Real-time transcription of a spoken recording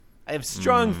I have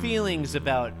strong feelings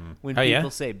about when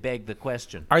people say beg the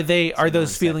question. Are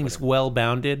those feelings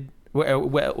well-bounded?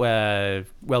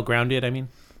 Well-grounded, I mean?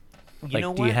 You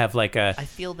know what? Do you have like a... I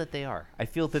feel that they are. I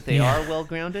feel that they are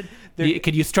well-grounded.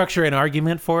 Could you structure an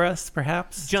argument for us,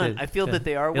 perhaps? John, I feel that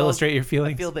they are illustrate your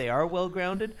feelings. I feel they are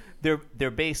well-grounded. They're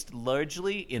based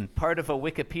largely in part of a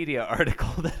Wikipedia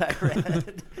article that I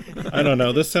read. I don't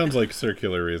know. This sounds like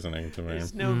circular reasoning to me.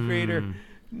 There's no greater.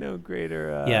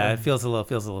 Yeah, it feels a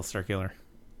little circular.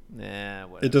 Nah,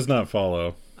 whatever. It does not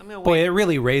follow. Boy, it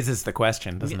really raises the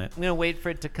question, doesn't it? I'm gonna wait for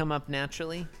it to come up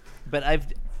naturally, but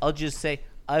I'll just say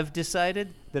I've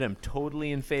decided that I'm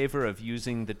totally in favor of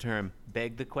using the term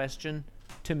 "beg the question"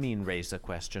 to mean raise a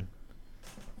question.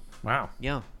 Wow.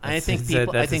 Yeah, I think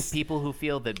people who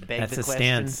feel that beg the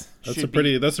question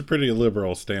that's a pretty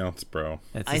liberal stance, bro.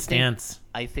 That's a stance.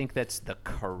 I think that's the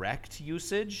correct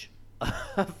usage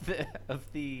of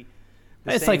the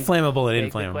it's like flammable and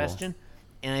inflammable. Question.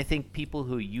 And I think people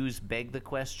who use beg the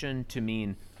question to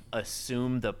mean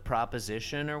assume the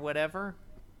proposition or whatever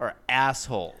are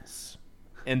assholes.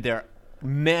 And they're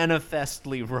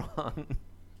manifestly wrong.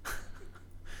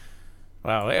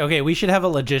 Wow. Okay, we should have a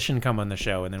logician come on the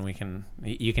show, and then you can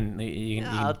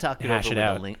I'll talk it hash over it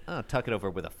out. I'll talk it over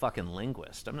with a fucking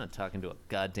linguist. I'm not talking to a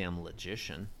goddamn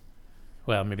logician.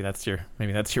 Well, maybe that's your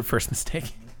first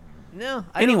mistake. No.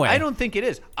 I don't think it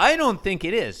is. I don't think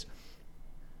it is.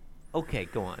 Okay,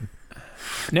 go on.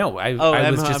 No,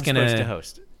 I'm supposed to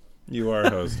host. You are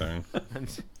hosting.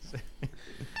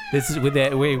 This is we're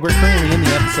currently in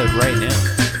the episode right now.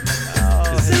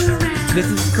 This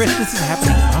is Chris. This is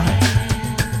happening live.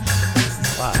 This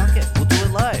is live. Fuck it. We'll do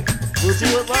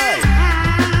it live.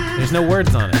 There's no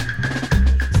words on it.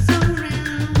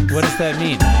 What does that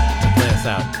mean? Play us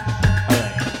out.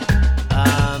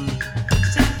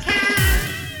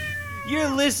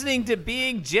 You're listening to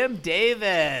Being Jim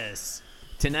Davis.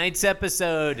 Tonight's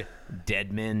episode,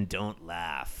 Dead Men Don't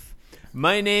Laugh.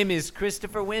 My name is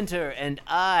Christopher Winter, and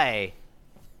I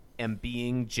am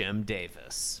Being Jim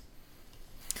Davis.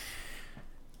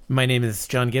 My name is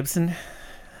John Gibson,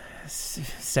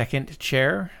 second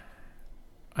chair.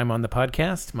 I'm on the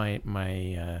podcast.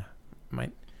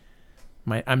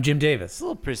 I'm Jim Davis. It's a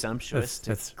little presumptuous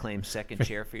to claim second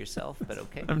chair for yourself, but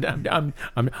okay. I'm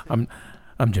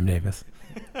Jim Davis.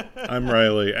 I'm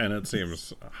Riley, and it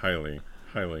seems highly,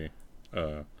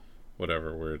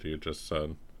 whatever word you just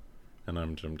said. And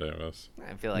I'm Jim Davis.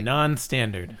 I feel like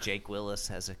non-standard. Jake Willis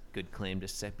has a good claim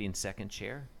to being second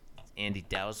chair. Andy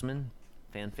Dowsman,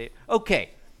 fan favorite.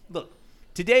 Okay, look,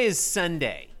 today is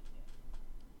Sunday,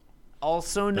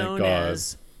 also known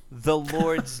as the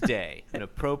Lord's Day, an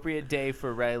appropriate day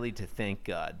for Riley to thank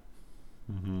God.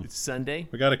 Mm-hmm. It's Sunday.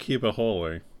 We got to keep it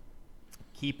holy.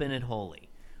 Keeping it holy.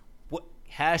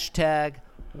 Hashtag,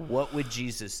 what would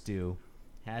Jesus do?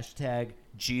 Hashtag,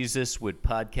 Jesus would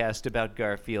podcast about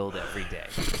Garfield every day.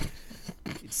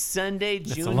 It's Sunday, June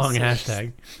 6th. That's a long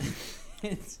hashtag.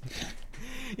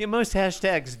 Most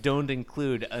hashtags don't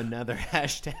include another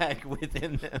hashtag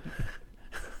within them.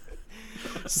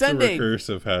 Sunday,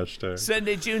 recursive hashtag.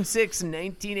 Sunday, June 6,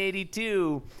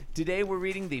 1982. Today we're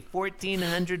reading the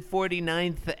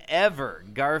 1449th ever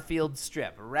Garfield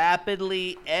strip,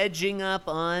 rapidly edging up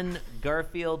on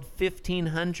Garfield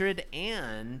 1500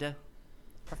 and our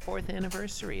 4th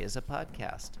anniversary as a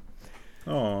podcast.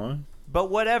 Aww. But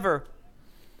whatever.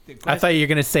 I thought you were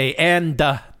going to say, and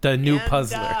the new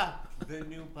puzzler. The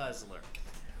new puzzler.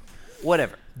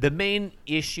 Whatever. The main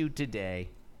issue today,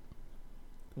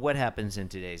 what happens in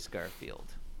today's Garfield?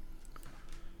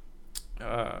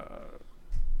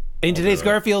 In today's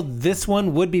Garfield, this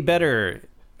one would be better.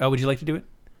 Oh, would you like to do it?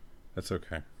 That's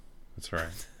okay. That's all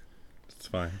right. It's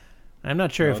fine. I'm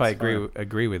not sure if I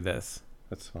agree with this.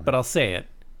 That's fine. But I'll say it.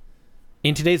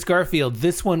 In today's Garfield,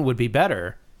 this one would be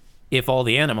better if all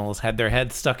the animals had their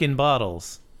heads stuck in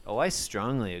bottles. Oh, I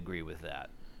strongly agree with that.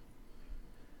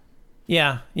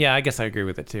 Yeah, I guess I agree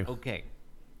with it too. Okay.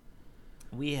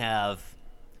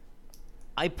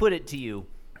 I put it to you,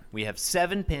 we have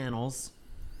 7 panels.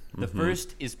 The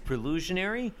first is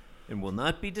prelusionary and will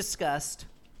not be discussed.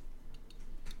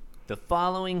 The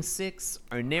following 6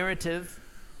 are narrative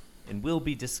and will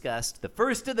be discussed. The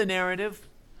first of the narrative,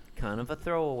 kind of a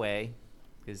throwaway,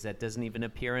 because that doesn't even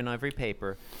appear in every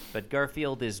paper, but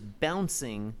Garfield is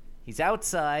bouncing. He's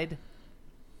outside.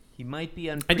 He might be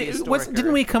on prehistoric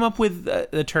Didn't we come up with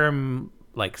the term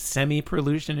like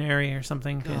semi-prelusionary or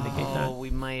something to indicate that? Oh, we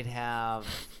might have.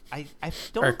 I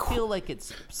don't feel like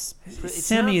it's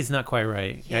semi is not quite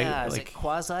right. Yeah, is it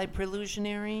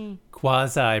quasi-prelusionary?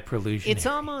 Quasi-prelusionary. It's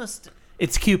almost...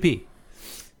 It's QP.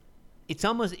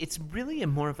 it's really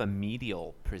more of a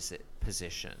medial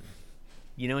position.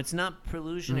 You know, it's not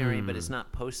prelusionary, but it's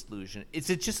not post-lusion. Is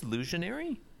it just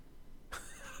lusionary?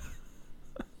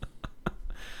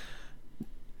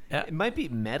 It might be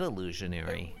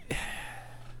meta-lusionary.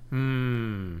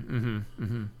 No,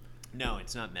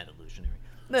 it's not meta-lusionary.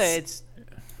 No, it's...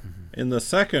 In the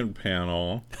second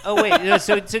panel, Oh, wait. No,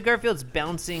 so Garfield's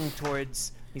bouncing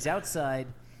towards... He's outside.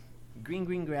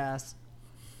 Green grass.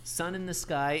 Sun in the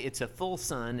sky. It's a full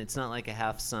sun. It's not like a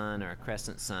half sun or a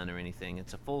crescent sun or anything.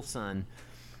 It's a full sun.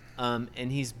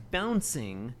 And he's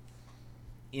bouncing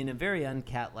in a very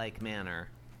uncat-like manner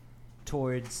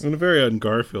towards... in a very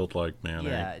un-Garfield-like manner.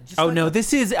 Yeah. Just Oh like no, a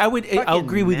this is I'll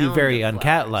agree with you, mound very of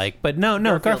uncat-like, but no,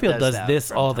 Garfield does that this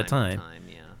from all the time to time.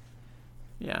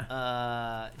 Yeah.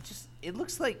 Yeah. Just it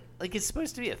looks like it's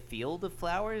supposed to be a field of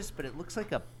flowers, but it looks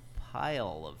like a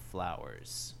pile of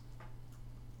flowers.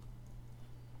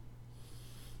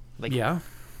 Like, Yeah.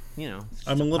 you know, it's just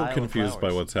I'm a little pile of confused by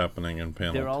flowers. what's happening in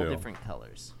panel 2. They're all different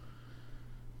colors.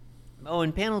 Oh,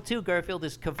 in panel 2, Garfield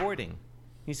is cavorting.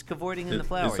 He's cavorting in the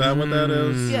flowers. Is that what that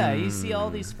is? Yeah, you see all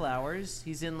these flowers.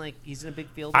 He's in a big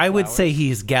field. Of I would flowers. say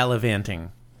he's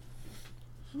gallivanting,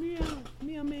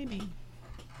 Yeah, maybe.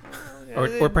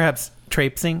 or perhaps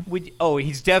traipsing.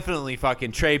 He's definitely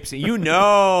fucking traipsing. You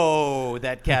know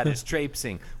that cat is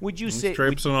traipsing. Would you say?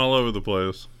 Traipsing all over the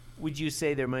place. Would you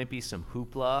say there might be some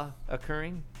hoopla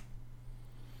occurring?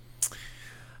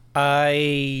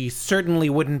 I certainly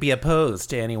wouldn't be opposed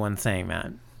to anyone saying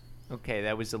that. Okay,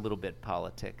 that was a little bit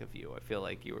politic of you. I feel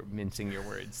like you were mincing your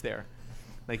words there,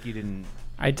 like you didn't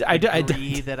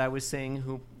agree that I was saying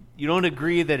hoop. You don't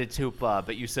agree that it's hoopla,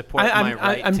 but you support my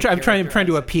right. I'm trying to characterize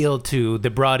it. appeal to the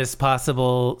broadest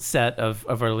possible set of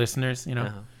our listeners. You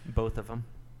know, Both of them.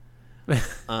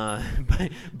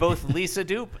 Both Lisa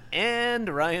Dupe and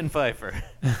Ryan Pfeiffer.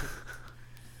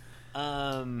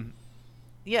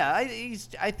 Yeah,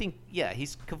 I think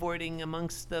he's cavorting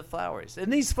amongst the flowers,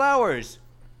 and these flowers.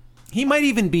 he might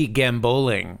even be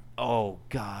gamboling. Oh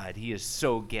God, he is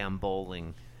so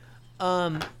gamboling.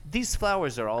 These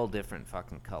flowers are all different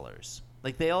fucking colors.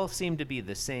 Like they all seem to be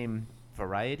the same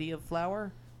variety of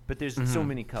flower, but there's so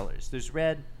many colors. There's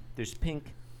red, there's pink,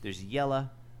 there's yellow,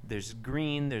 there's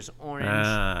green, there's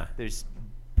orange, there's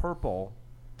purple,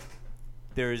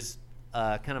 there's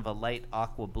kind of a light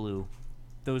aqua blue.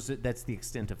 That's the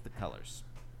extent of the colors.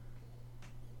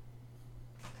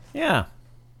 Yeah.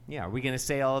 Yeah, are we gonna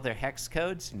say all of their hex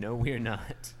codes? No, we're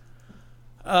not.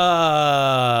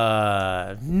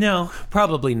 No,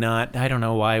 probably not. I don't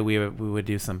know why we would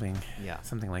do something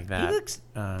like that. He looks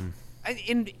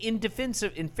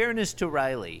in fairness to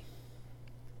Riley,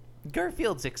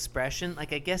 Garfield's expression,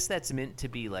 like I guess that's meant to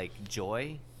be like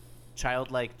joy,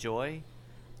 childlike joy,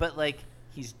 but like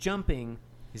he's jumping,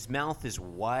 his mouth is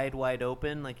wide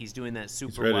open, like he's doing that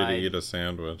super He's ready wide to eat a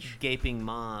sandwich. gaping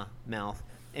maw mouth,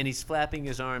 and he's flapping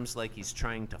his arms like he's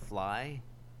trying to fly.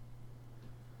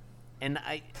 And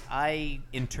I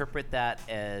interpret that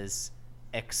as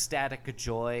ecstatic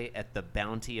joy at the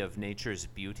bounty of nature's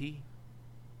beauty.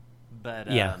 But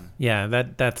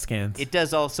that scans. it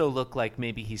does also look like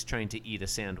maybe he's trying to eat a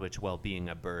sandwich while being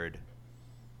a bird.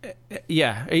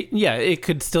 It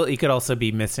could also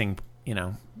be missing,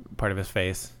 part of his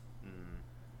face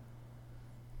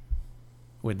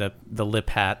with the lip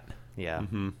hat. Yeah.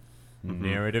 Mm-hmm.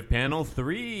 Narrative panel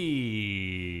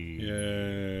 3.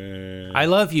 Yay. I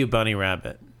love you, Bunny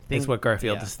Rabbit. Is what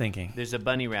Garfield is thinking. There's a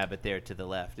bunny rabbit there to the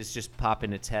left. It's just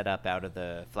popping its head up out of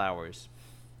the flowers.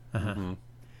 Mm-hmm.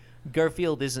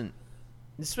 Garfield isn't...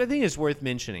 This I think is worth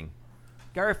mentioning.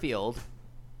 Garfield,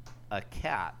 a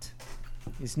cat,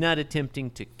 is not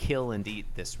attempting to kill and eat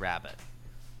this rabbit.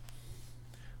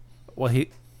 Well,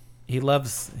 he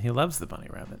loves the bunny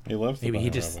rabbit. He loves the bunny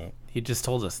rabbit. He just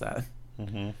told us that.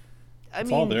 Mm-hmm. I It's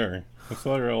mean, all there. It's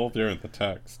all there in the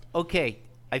text. okay,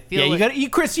 I feel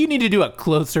Chris, you need to do a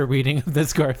closer reading of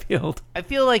this Garfield. I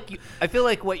feel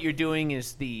like what you're doing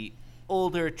is the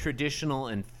older, traditional,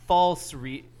 and false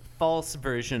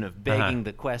version of begging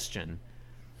the question.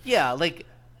 Yeah, like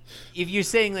if you're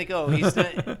saying like, oh, he's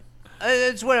not.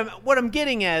 That's what I'm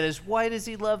getting at is why does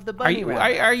he love the bunny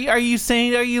rabbit? Are you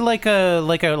saying, are you like a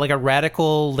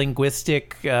radical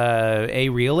linguistic a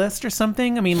realist or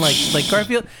something? I mean, like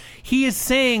Garfield, he is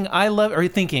saying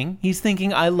he's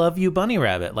thinking I love you, bunny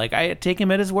rabbit. Like I take him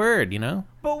at his word,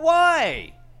 But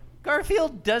why?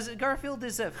 Garfield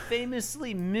is a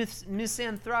famously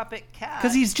misanthropic cat.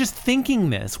 Because he's just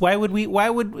thinking this. Why would we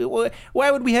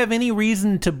have any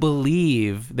reason to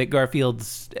believe that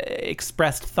Garfield's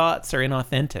expressed thoughts are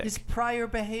inauthentic? His prior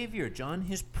behavior, John.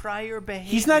 His prior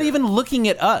behavior. He's not even looking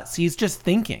at us. He's just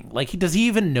thinking. Like, does he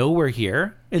even know we're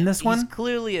here in this one? He's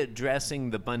clearly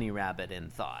addressing the bunny rabbit in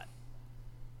thought.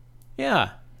 Yeah.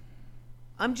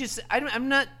 I'm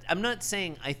not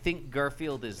saying I think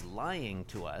Garfield is lying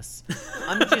to us.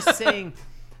 I'm just saying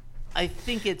I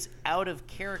think it's out of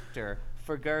character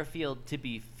for Garfield to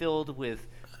be filled with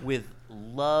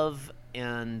love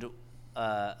and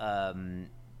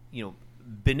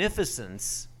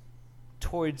beneficence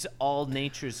towards all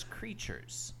nature's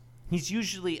creatures. He's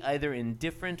usually either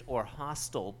indifferent or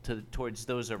hostile towards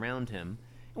those around him.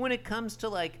 And when it comes to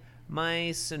like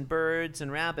mice and birds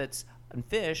and rabbits and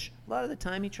fish, a lot of the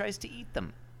time he tries to eat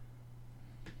them.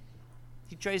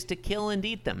 He tries to kill and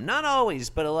eat them. Not always,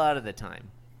 but a lot of the time.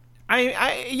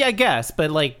 I guess,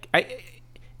 but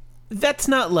that's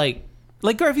not like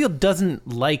Garfield doesn't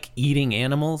like eating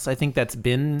animals. I think that's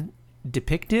been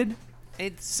depicted.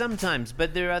 It's sometimes,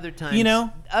 but there are other times.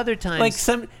 Other times, like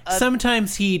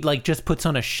sometimes he just puts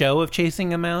on a show of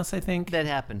chasing a mouse. I think that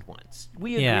happened once.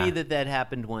 We agree that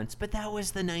happened once, but that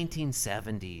was the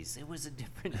 1970s. It was a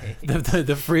different age.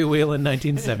 the freewheel in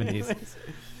 1970s.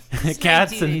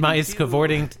 Cats and mice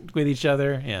cavorting with each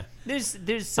other. Yeah.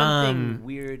 There's something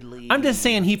weirdly. I'm just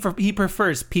saying he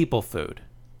prefers people food.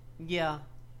 Yeah.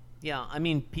 Yeah, I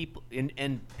mean, people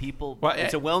and people. Well,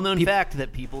 it's a well-known fact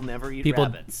that people never eat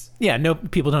rabbits. Yeah, no,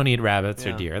 people don't eat rabbits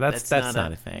or deer. That's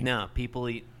not a thing. No, people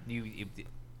eat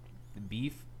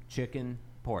beef, chicken,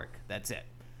 pork. That's it.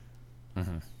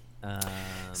 Mm-hmm.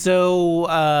 So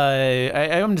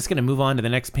I'm just going to move on to the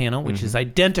next panel, which is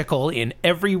identical in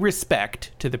every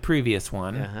respect to the previous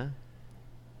one,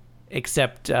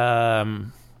 except.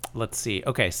 Let's see.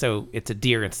 Okay, so it's a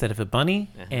deer instead of a bunny,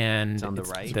 and it's on the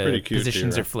right. The cute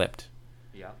positions deer. are flipped.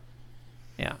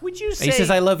 Yeah. Would you say? He says,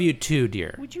 "I love you too,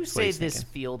 dear." Would you That's what say he's this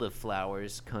thinking. field of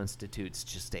flowers constitutes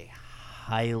just a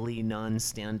highly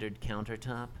non-standard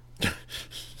countertop?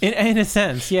 In a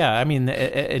sense, yeah. I mean,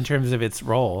 in terms of its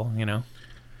role,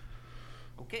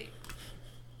 Okay.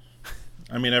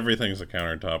 I mean, everything's a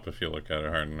countertop if you look at it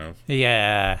hard enough.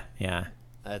 Yeah.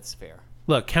 That's fair.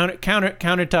 Look,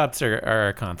 countertops are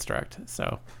a construct.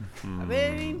 So I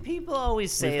mean, people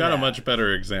always say We've got that. a much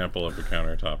better example of a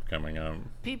countertop coming up.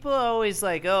 People are always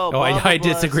like, blah, I blah, blah.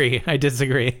 disagree. I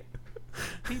disagree.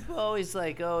 People always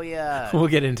like, oh yeah. We'll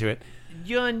get into it.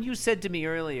 John, you said to me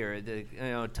earlier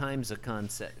that time's a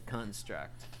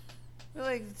construct. We're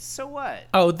like, so what?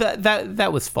 Oh,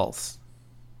 that was false.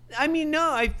 I mean,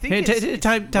 no, I think it's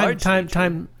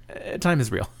time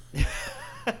is real.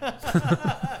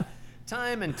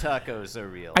 Time and tacos are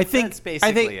real. I think. That's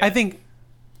basically it. I think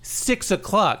 6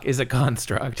 o'clock is a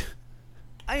construct.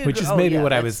 I agree. Which is maybe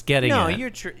what I was getting no, at.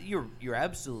 you're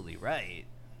absolutely right.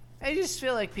 I just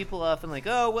feel like people often like,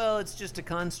 oh well, it's just a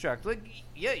construct. Like,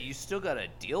 yeah, you still got to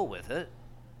deal with it.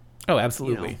 Oh, You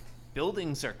absolutely. know,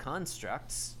 buildings are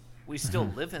constructs. We still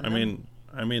live in them.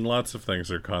 I mean, lots of things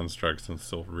are constructs and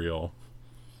still real.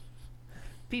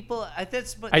 People. I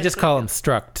just that's call what- them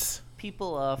structs.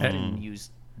 People often use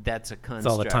that's a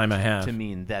construct all the time I have. to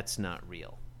mean that's not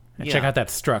real. Check out that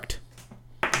struct.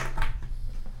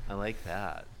 I like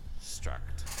that.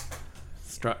 Struct.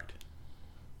 Struct.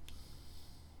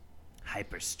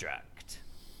 Hyperstruct.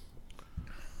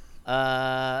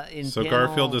 So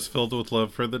Garfield is filled with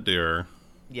love for the deer.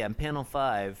 Yeah, in panel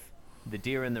 5, the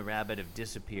deer and the rabbit have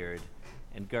disappeared,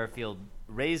 and Garfield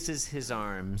raises his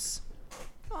arms,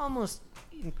 almost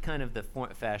in kind of the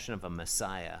fashion of a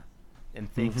messiah,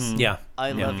 and thinks, Yeah.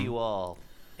 I love you all,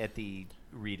 at the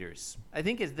readers. I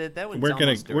think that one's We're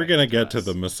almost gonna get directed to us.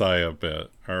 the Messiah bit.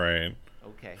 All right.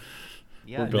 Okay.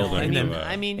 Yeah, We're building to that.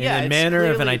 I mean, In yeah, the it's manner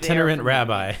of an clearly there itinerant from-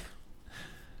 rabbi.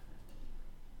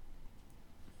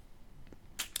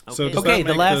 So Okay. does Okay, that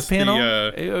the make last this panel.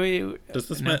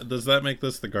 does that make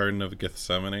this the Garden of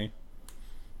Gethsemane?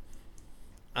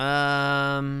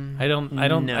 I don't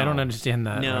understand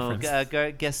that No,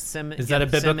 reference. Gethsemane. Is that a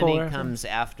biblical Gethsemane reference? comes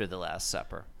after the Last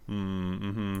Supper.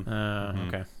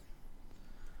 Okay.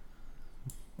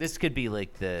 This could be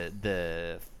like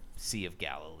the Sea of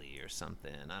Galilee or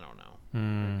something. I don't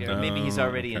know. Or maybe he's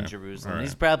already in okay. Jerusalem. All right.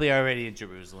 He's probably already in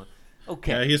Jerusalem.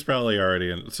 Okay. Yeah, he's probably already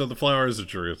in. So the flowers of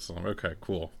Jerusalem. Okay,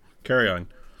 cool. Carry on.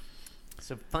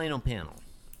 So final panel,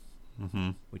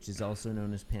 which is also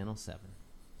known as panel 7.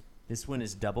 This one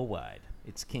is double wide.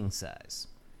 It's king size.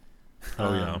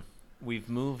 Oh yeah. We've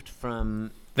moved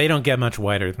from They don't get much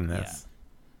wider than this.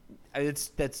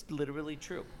 that's literally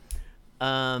true.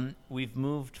 We've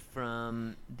moved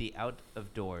from the out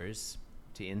of doors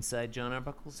to inside John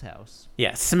Arbuckle's house.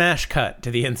 Yeah, smash cut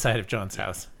to the inside of John's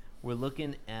house. We're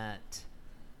looking at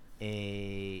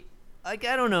I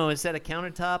don't know, is that a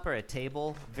countertop or a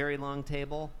table? Very long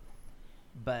table.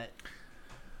 But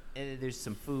there's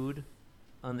some food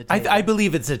on the table. I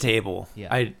believe it's a table.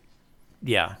 Yeah.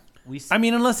 I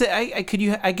mean, unless I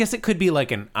guess it could be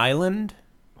like an island,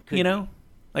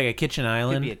 like a kitchen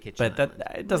island. Could be a kitchen but island.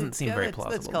 It doesn't seem very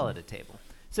plausible. Let's call it a table.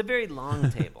 It's a very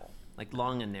long table, like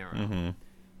long and narrow.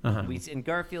 Mm-hmm. And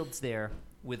Garfield's there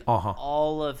with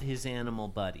all of his animal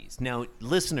buddies. Now,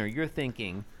 listener, you're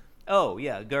thinking, oh,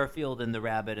 yeah, Garfield and the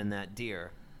rabbit and that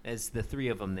deer, as the three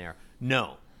of them there.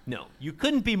 No, you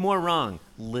couldn't be more wrong,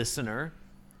 listener.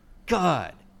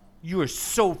 God, you are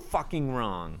so fucking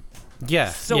wrong.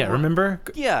 Yeah, Wrong. Remember?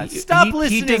 Yeah, stop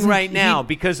listening right now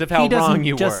because of how wrong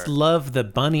you were. He doesn't just love the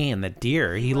bunny and the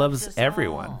deer. He loves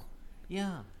everyone. All.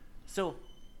 Yeah. So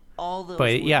all those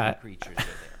creatures are there.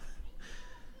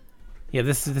 Yeah,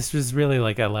 this was really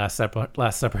like a Last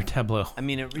Supper tableau. I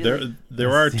mean, it really...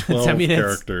 There are 12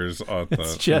 characters in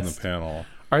the panel.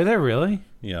 Are there really?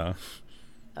 Yeah.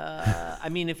 I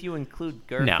mean, if you include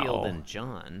Garfield and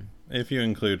John. If you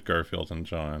include Garfield and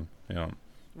John, yeah.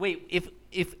 Wait,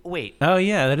 wait. Oh,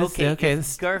 yeah, that is... Okay,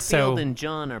 if Garfield and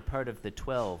John are part of the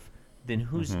 12... Then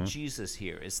who's Jesus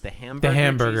here? Is the hamburger? The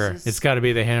hamburger. Jesus? It's got to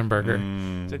be the hamburger.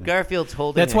 So Garfield's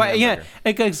holding. That's why. Hamburger.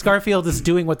 Yeah, because Garfield is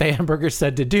doing what the hamburger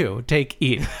said to do. Take,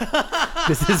 eat.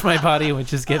 This is my body,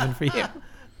 which is given for you.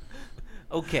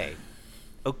 Okay.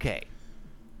 All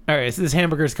right. So this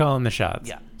hamburger's calling the shots.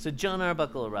 Yeah. So John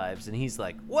Arbuckle arrives, and he's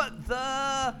like, "What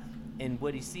the?" And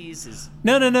what he sees is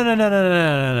no. I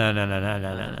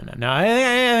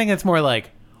think it's more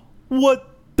like, what?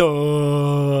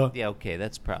 Yeah, okay,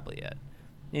 that's probably it.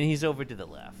 And he's over to the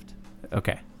left.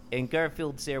 Okay. And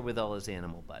Garfield's there with all his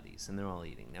animal buddies, and they're all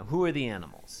eating. Now, who are the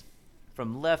animals?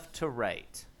 From left to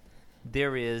right,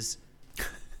 there is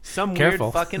some weird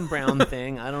fucking brown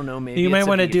thing. I don't know, maybe you might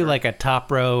want to do beaver. like a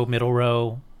top row, middle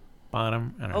row,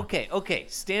 bottom. I don't know. Okay.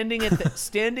 Standing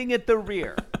at the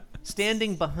rear,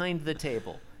 standing behind the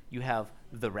table, you have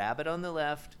the rabbit on the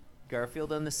left,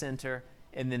 Garfield on the center,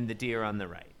 and then the deer on the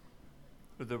right.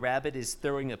 The rabbit is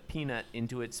throwing a peanut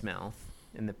into its mouth,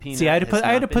 and the peanut. See, I had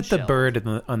to put the shelled. bird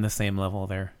on the same level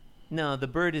there. No, the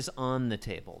bird is on the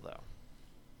table, though.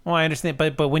 Well, I understand,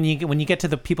 but when you get to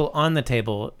the people on the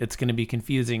table, it's going to be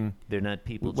confusing. They're not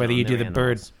people. Whether John, you do the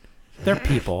animals. bird, they're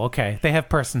people. Okay, they have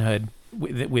personhood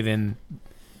within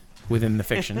the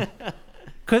fiction.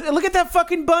 Because look at that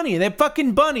fucking bunny. That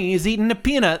fucking bunny is eating a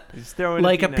peanut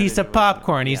like a piece of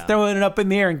popcorn. He's throwing it up in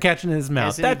the air and catching it in his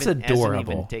mouth. That's adorable. Hasn't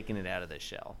even taken it out of the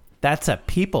shell. That's a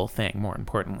people thing, more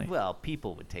importantly. Well,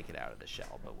 people would take it out of the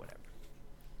shell, but whatever.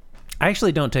 I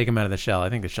actually don't take them out of the shell. I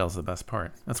think the shell's the best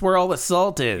part. That's where all the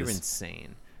salt is. You're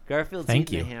insane. Garfield's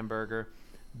eating a hamburger.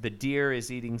 The deer is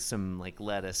eating some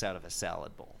lettuce out of a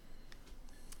salad bowl.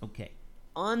 Okay.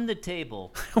 On the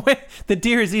table, the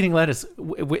deer is eating lettuce.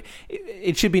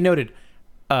 It should be noted,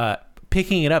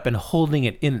 picking it up and holding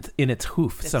it in its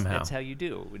hoof somehow. That's how you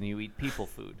do when you eat people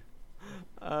food.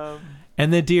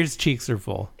 And the deer's cheeks are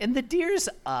full. And the deer's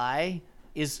eye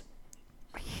is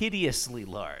hideously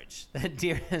large. That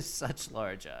deer has such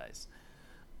large eyes.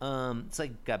 It's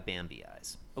like got Bambi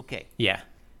eyes. Okay. Yeah.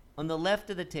 On the left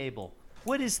of the table,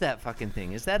 what is that fucking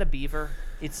thing? Is that a beaver?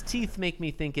 Its teeth make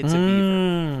me think it's a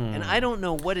beaver. And I don't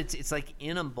know what it's like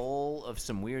in a bowl of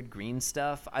some weird green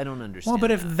stuff. I don't understand. Well,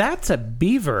 but if that's a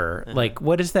beaver,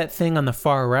 what is that thing on the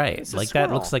far right? It's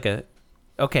that looks like a...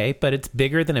 Okay, but it's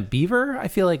bigger than a beaver? I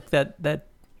feel like that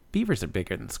beavers are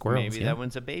bigger than squirrels. Maybe that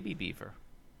one's a baby beaver.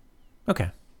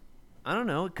 Okay. I don't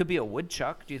know. It could be a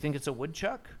woodchuck. Do you think it's a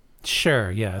woodchuck?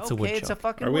 Sure, yeah, it's a woodchuck. Okay, it's a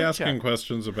fucking woodchuck. Are we woodchuck. asking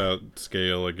questions about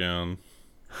scale again?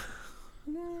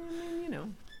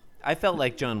 I felt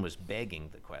like John was begging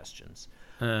the questions.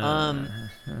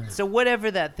 So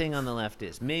whatever that thing on the left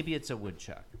is, maybe it's a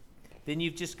woodchuck. Then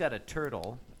you've just got a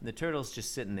turtle. The turtle's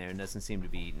just sitting there and doesn't seem to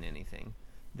be eating anything.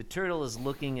 The turtle is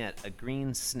looking at a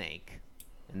green snake,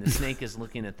 and the snake is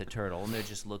looking at the turtle, and they're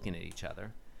just looking at each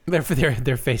other.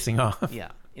 They're facing off.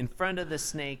 Yeah. In front of the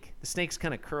snake's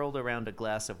kind of curled around a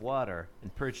glass of water,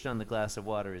 and perched on the glass of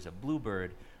water is a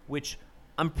bluebird, which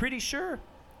I'm pretty sure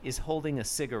is holding a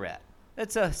cigarette.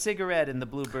 That's a cigarette in the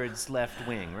bluebird's left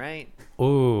wing, right?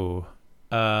 Ooh.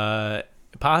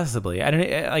 Possibly. I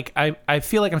don't I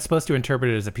feel like I'm supposed to interpret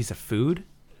it as a piece of food.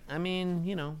 I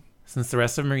mean, since the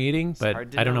rest of them are eating,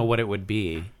 but I don't know what it would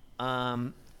be.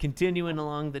 Continuing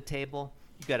along the table,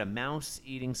 you got a mouse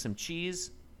eating some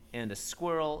cheese and a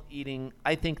squirrel eating,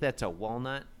 I think that's a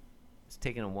walnut. It's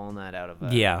taking a walnut out of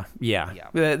a... Yeah.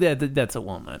 That's a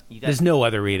walnut. There's no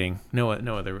other reading. No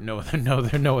other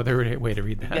way to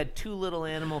read that. You've got two little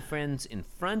animal friends in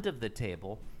front of the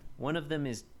table. One of them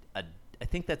is I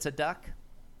think that's a duck.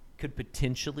 Could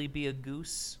potentially be a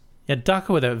goose. Yeah, duck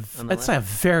with that's a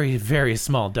very, very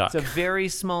small duck. It's a very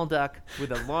small duck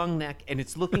with a long neck, and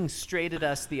it's looking straight at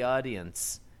us, the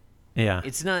audience. Yeah.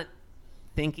 It's not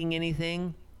thinking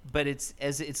anything, but it's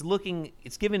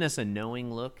giving us a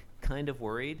knowing look, kind of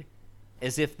worried,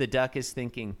 as if the duck is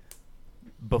thinking,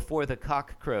 before the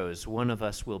cock crows, one of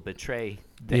us will betray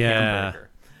the hamburger.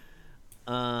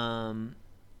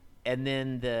 And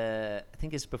then I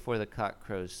think it's before the cock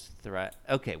crows.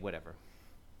 Okay, whatever.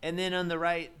 And then on the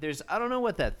right, I don't know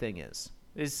what that thing is.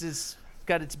 It's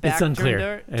got its back turned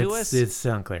to us. It's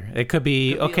unclear. It could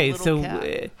be okay. So,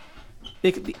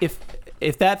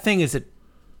 if that thing is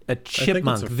a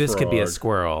chipmunk, this could be a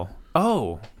squirrel.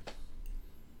 Oh,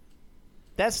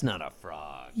 that's not a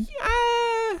frog.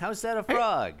 Yeah. How's that a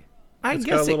frog? It's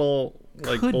got little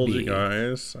bulging be.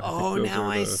 eyes. Oh, now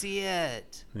I see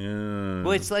it. Yeah.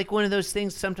 Well, it's like one of those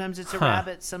things. Sometimes it's a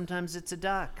rabbit. Sometimes it's a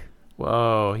duck.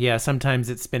 Whoa, yeah, sometimes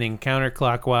it's spinning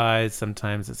counterclockwise,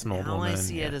 sometimes it's an old woman. Now I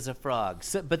see it as a frog.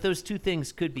 But those two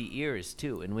things could be ears,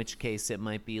 too, in which case it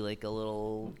might be like a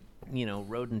little,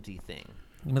 rodent-y thing.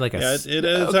 Like it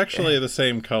is actually the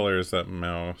same color as that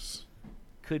mouse.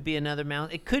 Could be another mouse.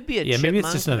 It could be a chipmunk. Maybe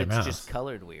it's just another mouse. It's just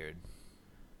colored weird.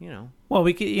 Well,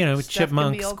 we could,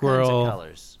 chipmunk, can be all squirrel. kinds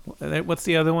of colors. What's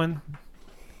the other one?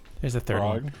 There's a third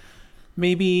Frog. one.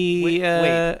 Maybe.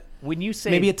 Wait. When you say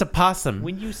maybe it's a possum.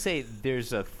 When you say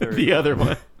there's a third, the other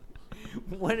one.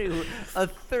 A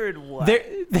third what?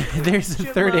 There's a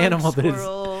third animal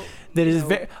squirrel, that is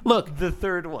very. Look, the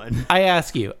third one. I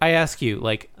ask you,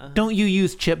 like, don't you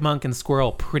use chipmunk and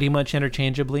squirrel pretty much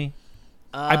interchangeably?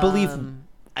 I believe.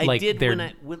 I did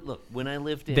when I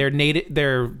lived in. They're native.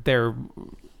 They're.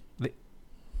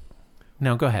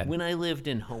 No, go ahead. When I lived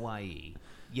in Hawaii,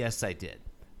 yes, I did.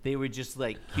 They were just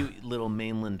like cute little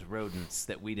mainland rodents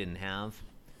that we didn't have.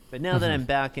 But now that I'm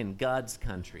back in God's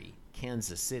country,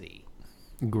 Kansas City.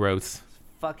 Gross.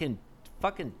 Fucking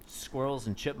squirrels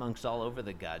and chipmunks all over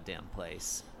the goddamn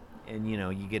place. And,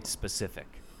 you get specific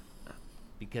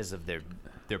because of their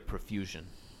profusion.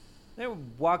 They're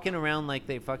walking around like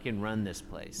they fucking run this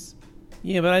place.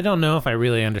 Yeah, but I don't know if I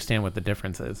really understand what the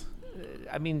difference is.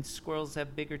 Squirrels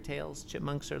have bigger tails.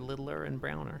 Chipmunks are littler and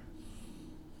browner.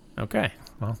 Okay.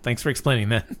 Well, thanks for explaining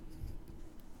that.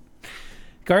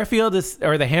 Garfield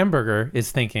the hamburger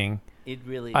is thinking, it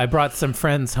really. I brought some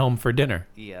friends home for dinner.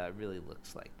 Yeah, it really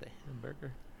looks like the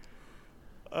hamburger.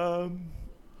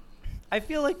 I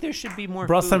feel like there should be more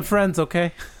Brought food. some friends,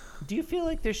 okay? Do you feel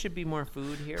like there should be more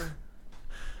food here?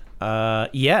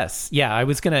 Yes. Yeah, I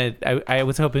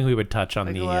was hoping we would touch on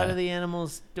a lot of the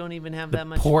animals don't even have that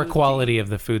much poor food quality of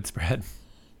the food spread.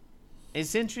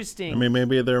 It's interesting.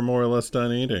 Maybe they're more or less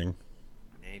done eating.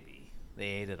 Maybe they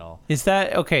ate it all. Is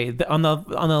that okay? On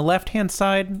the left hand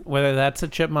side, whether that's a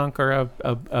chipmunk or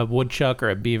a woodchuck or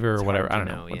a beaver or whatever, I don't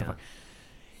know. What the fuck.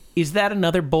 Is that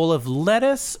another bowl of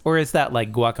lettuce or is that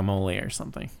like guacamole or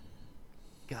something?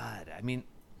 God,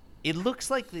 it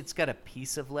looks like it's got a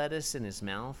piece of lettuce in his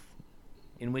mouth.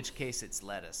 In which case, it's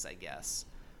lettuce, I guess.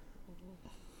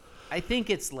 I think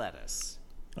it's lettuce.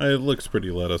 It looks pretty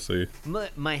lettucey.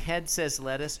 My head says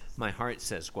lettuce. My heart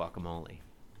says guacamole.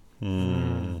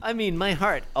 My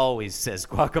heart always says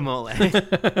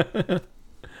guacamole.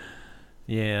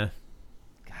 Yeah.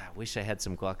 God, I wish I had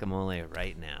some guacamole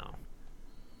right now.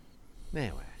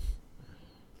 Anyway.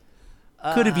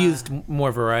 Could have used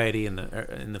more variety in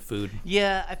the food.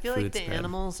 Yeah, I feel like the spread.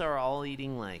 animals are all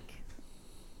eating, like,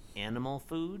 animal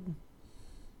food.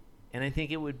 And I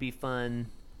think it would be fun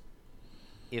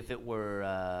if it were,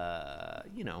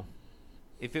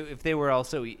 if they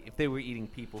were eating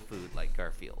people food like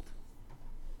Garfield.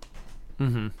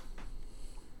 Mm-hmm.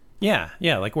 Yeah.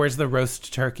 Like, where's the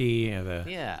roast turkey? Or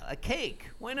a cake.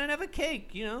 Why not have a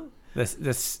cake?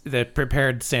 The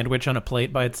prepared sandwich on a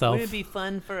plate by itself. Wouldn't it be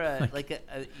fun for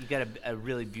you got a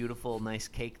really beautiful, nice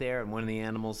cake there, and one of the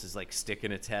animals is like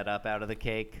sticking its head up out of the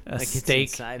cake, a like steak,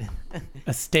 it's inside.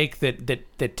 a steak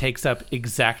that takes up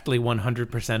exactly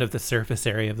 100% of the surface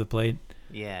area of the plate.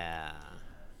 Yeah,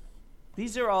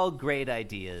 these are all great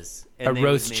ideas. A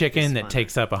roast chicken that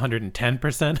takes up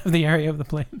 110% of the area of the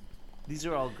plate. These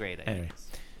are all great ideas.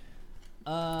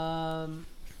 Anyway.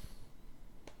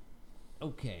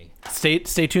 Okay.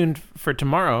 Stay tuned for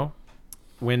tomorrow,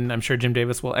 when I'm sure Jim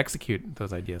Davis will execute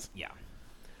those ideas. Yeah.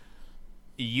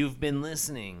 You've been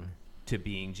listening to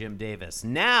Being Jim Davis.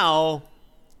 Now,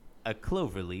 a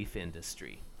Cloverleaf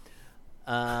Industry.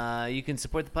 You can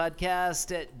support the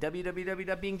podcast at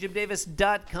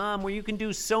www.beingjimdavis.com, where you can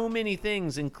do so many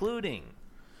things, including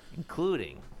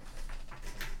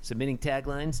submitting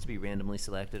taglines to be randomly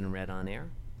selected and read on air,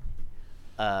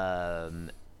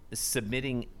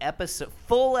 submitting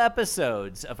full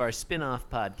episodes of our spin-off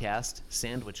podcast,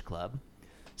 Sandwich Club,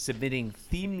 submitting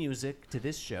theme music to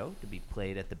this show to be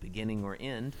played at the beginning or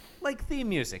end, like theme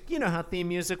music. You know how theme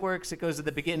music works. It goes at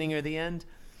the beginning or the end.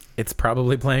 It's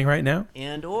probably playing right now.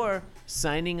 And or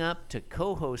signing up to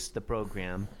co-host the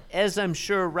program, as I'm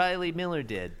sure Riley Miller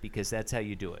did, because that's how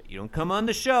you do it. You don't come on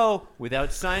the show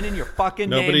without signing your fucking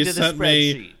name to the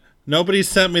spreadsheet. Nobody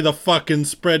sent me the fucking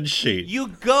spreadsheet. You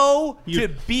go to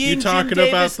beingjimdavis.com. You talking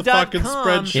about the fucking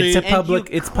spreadsheet?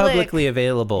 It's publicly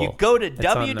available. You go to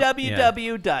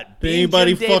www.beingjimdavis.com. Did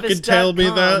anybody fucking tell me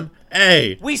that?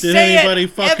 Hey, we did say anybody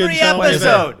it fucking every tell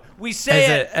episode. me that? We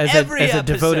say every episode. As a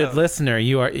devoted listener,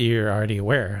 you're already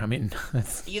aware. I mean,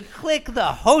 you click the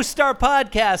host our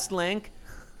podcast link,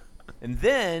 and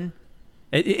then.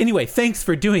 Anyway, thanks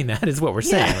for doing that. Is what we're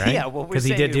saying, right? Yeah, what we're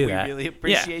saying. He did do we that. really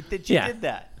appreciate that you did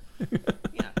that.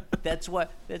 Yeah, that's why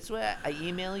I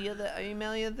email you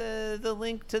the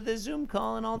link to the Zoom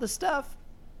call and all the stuff,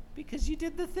 because you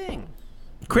did the thing.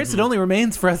 Chris, it only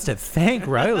remains for us to thank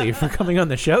Riley for coming on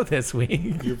the show this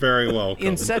week. You're very welcome.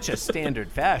 In such a standard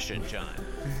fashion, John.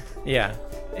 Yeah.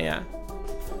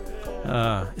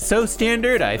 So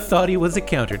standard, I thought he was a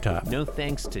countertop. No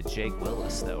thanks to Jake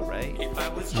Willis, though, right? If I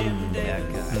was Jim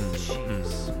Davis.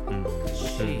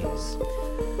 Jeez.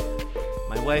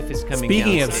 My wife is coming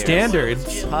Speaking of downstairs,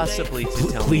 standards, possibly to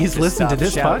tell please me listen to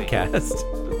this shouting. podcast.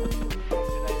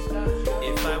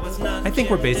 I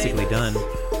think we're basically done.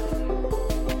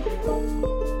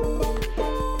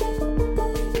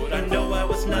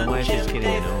 My wife is getting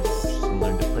an oboe. She's going to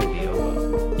learn to play the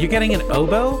oboe. You're getting an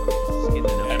oboe? She's getting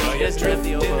an oboe. She doesn't have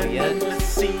the oboe yet.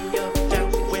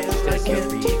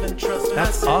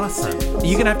 That's awesome.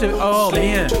 You're gonna have to. Oh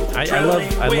man, I love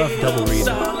double read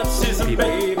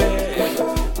people.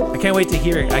 I can't wait to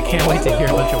hear it. I can't wait to hear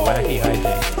a bunch of wacky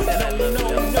hijinks.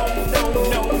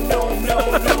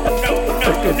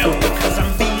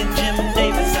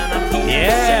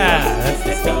 Yeah, that's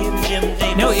the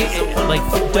stuff. No, like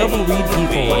double read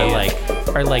people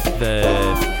are like the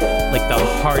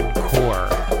hardcore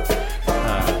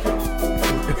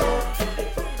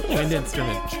wind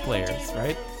instrument players,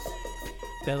 right?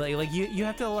 That like you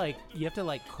have to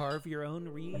carve your own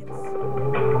reeds.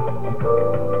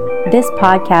 This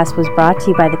podcast was brought to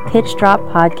you by the Pitch Drop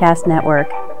Podcast Network.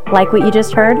 Like what you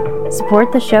just heard?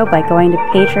 Support the show by going to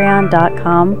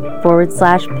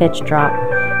patreon.com/pitchdrop.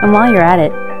 And while you're at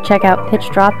it, check out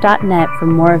pitchdrop.net for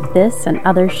more of this and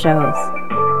other shows.